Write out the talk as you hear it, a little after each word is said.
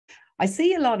I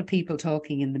see a lot of people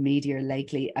talking in the media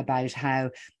lately about how,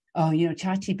 oh,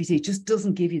 ChatGPT just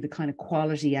doesn't give you the kind of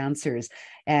quality answers.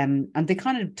 And they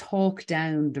kind of talk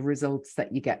down the results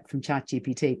that you get from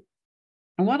ChatGPT.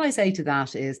 And what I say to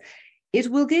that is, it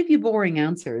will give you boring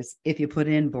answers if you put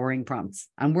in boring prompts.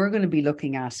 And we're going to be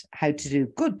looking at how to do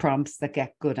good prompts that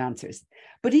get good answers.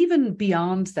 But even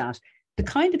beyond that, the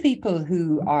kind of people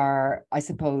who are, I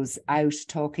suppose, out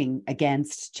talking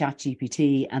against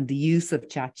ChatGPT and the use of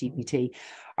ChatGPT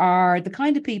are the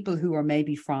kind of people who are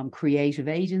maybe from creative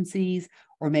agencies,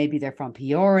 or maybe they're from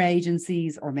PR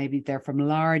agencies, or maybe they're from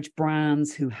large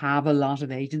brands who have a lot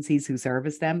of agencies who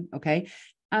service them. Okay.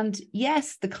 And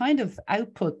yes, the kind of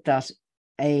output that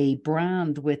a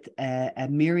brand with a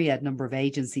myriad number of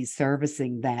agencies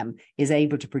servicing them is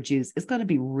able to produce is going to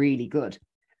be really good.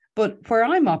 But where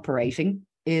I'm operating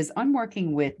is I'm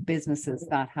working with businesses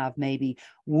that have maybe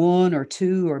one or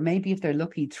two, or maybe if they're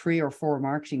lucky, 3 or 4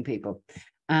 marketing people.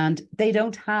 And they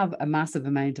don't have a massive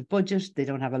amount of budget. They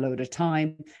don't have a load of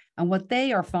time. And what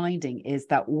they are finding is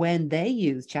that when they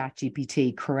use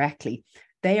ChatGPT correctly,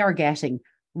 they are getting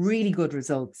really good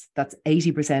results. That's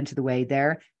 80% of the way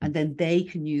there. And then they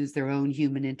can use their own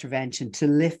human intervention to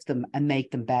lift them and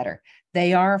make them better.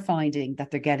 They are finding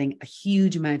that they're getting a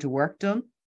huge amount of work done.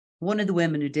 One of the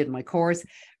women who did my course,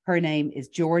 her name is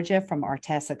Georgia from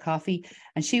Artesa Coffee.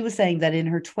 And she was saying that in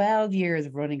her 12 years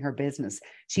of running her business,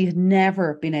 she had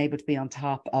never been able to be on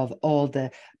top of all the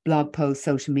blog posts,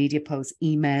 social media posts,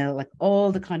 email, like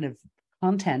all the kind of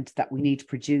content that we need to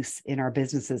produce in our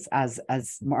businesses as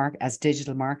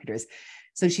digital marketers.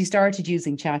 So she started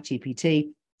using ChatGPT.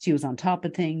 She was on top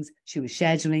of things. She was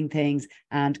scheduling things.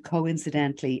 And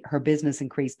coincidentally, her business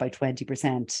increased by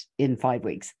 20% in 5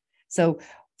 weeks. So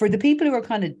for the people who are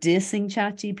kind of dissing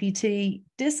ChatGPT,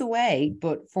 diss away.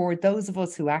 But for those of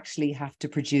us who actually have to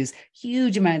produce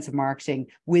huge amounts of marketing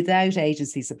without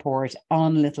agency support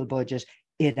on little budget,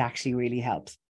 it actually really helps.